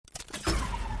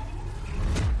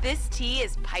This tea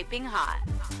is piping hot.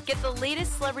 Get the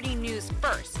latest celebrity news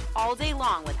first all day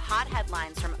long with hot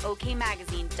headlines from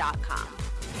okmagazine.com.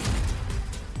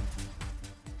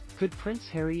 Could Prince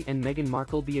Harry and Meghan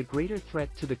Markle be a greater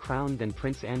threat to the crown than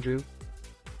Prince Andrew?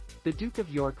 The Duke of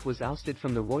York was ousted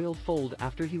from the royal fold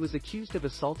after he was accused of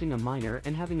assaulting a minor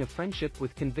and having a friendship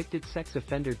with convicted sex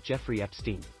offender Jeffrey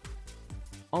Epstein.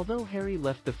 Although Harry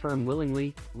left the firm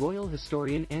willingly, royal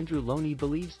historian Andrew Loney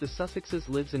believes the Sussexes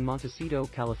lives in Montecito,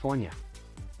 California.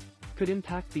 Could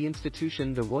impact the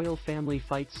institution the royal family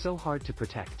fights so hard to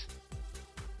protect.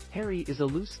 Harry is a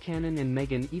loose cannon and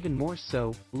Meghan even more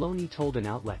so, Loney told an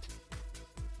outlet.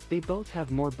 They both have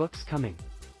more books coming.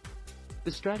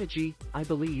 The strategy, I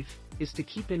believe, is to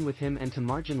keep in with him and to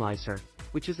marginalize her,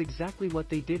 which is exactly what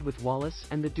they did with Wallace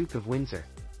and the Duke of Windsor.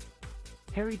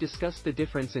 Harry discussed the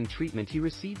difference in treatment he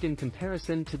received in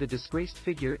comparison to the disgraced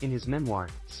figure in his memoir,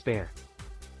 Spare.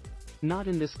 Not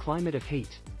in this climate of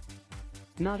hate.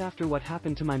 Not after what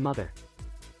happened to my mother.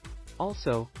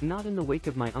 Also, not in the wake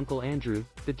of my Uncle Andrew,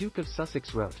 the Duke of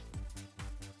Sussex wrote.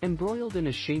 Embroiled in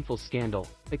a shameful scandal,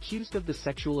 accused of the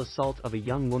sexual assault of a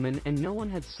young woman, and no one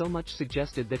had so much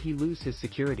suggested that he lose his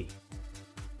security.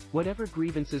 Whatever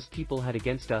grievances people had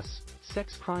against us,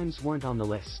 sex crimes weren't on the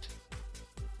list.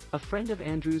 A friend of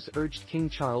Andrew's urged King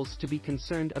Charles to be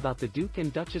concerned about the Duke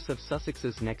and Duchess of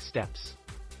Sussex's next steps.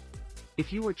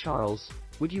 If you were Charles,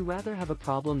 would you rather have a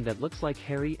problem that looks like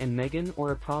Harry and Meghan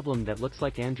or a problem that looks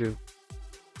like Andrew?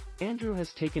 Andrew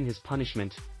has taken his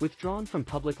punishment, withdrawn from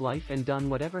public life and done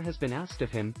whatever has been asked of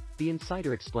him, the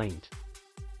insider explained.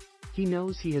 He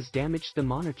knows he has damaged the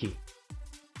monarchy.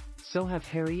 So have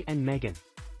Harry and Meghan.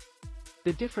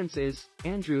 The difference is,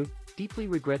 Andrew deeply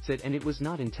regrets it and it was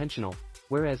not intentional,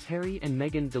 whereas Harry and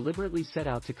Meghan deliberately set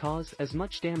out to cause as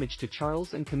much damage to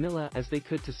Charles and Camilla as they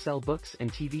could to sell books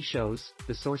and TV shows,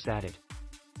 the source added.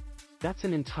 That's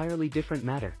an entirely different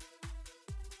matter.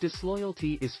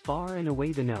 Disloyalty is far and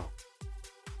away the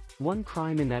 #1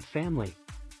 crime in that family.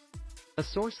 A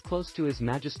source close to His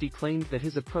Majesty claimed that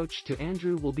his approach to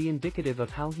Andrew will be indicative of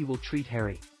how he will treat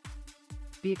Harry.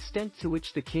 The extent to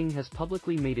which the king has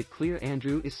publicly made it clear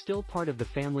Andrew is still part of the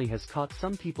family has caught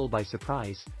some people by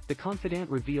surprise, the confidant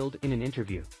revealed in an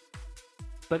interview.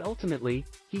 But ultimately,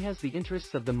 he has the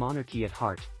interests of the monarchy at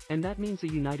heart, and that means a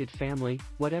united family,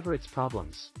 whatever its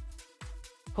problems.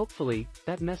 Hopefully,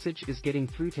 that message is getting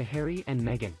through to Harry and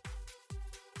Meghan.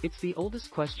 It's the oldest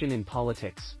question in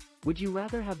politics. Would you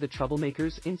rather have the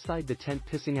troublemakers inside the tent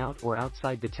pissing out or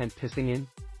outside the tent pissing in?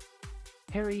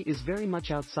 Harry is very much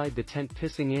outside the tent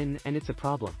pissing in, and it's a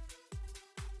problem.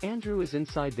 Andrew is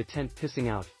inside the tent pissing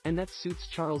out, and that suits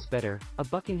Charles better, a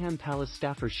Buckingham Palace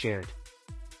staffer shared.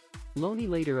 Loney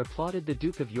later applauded the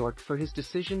Duke of York for his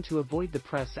decision to avoid the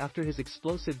press after his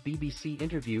explosive BBC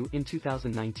interview in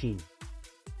 2019.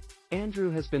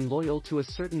 Andrew has been loyal to a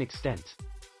certain extent.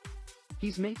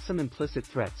 He's made some implicit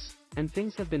threats, and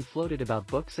things have been floated about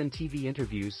books and TV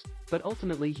interviews, but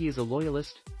ultimately he is a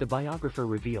loyalist, the biographer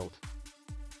revealed.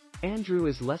 Andrew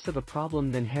is less of a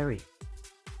problem than Harry.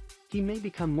 He may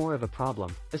become more of a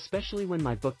problem, especially when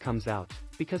my book comes out,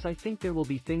 because I think there will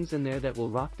be things in there that will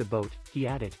rock the boat, he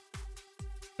added.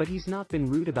 But he's not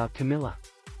been rude about Camilla.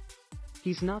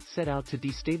 He's not set out to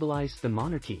destabilize the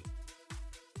monarchy.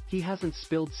 He hasn't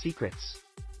spilled secrets.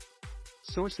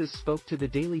 Sources spoke to the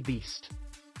Daily Beast.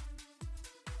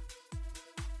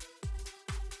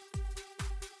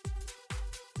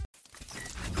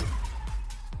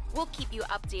 We'll keep you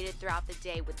updated throughout the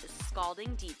day with the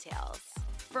scalding details.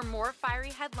 For more fiery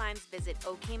headlines, visit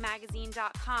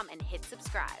okmagazine.com and hit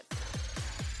subscribe.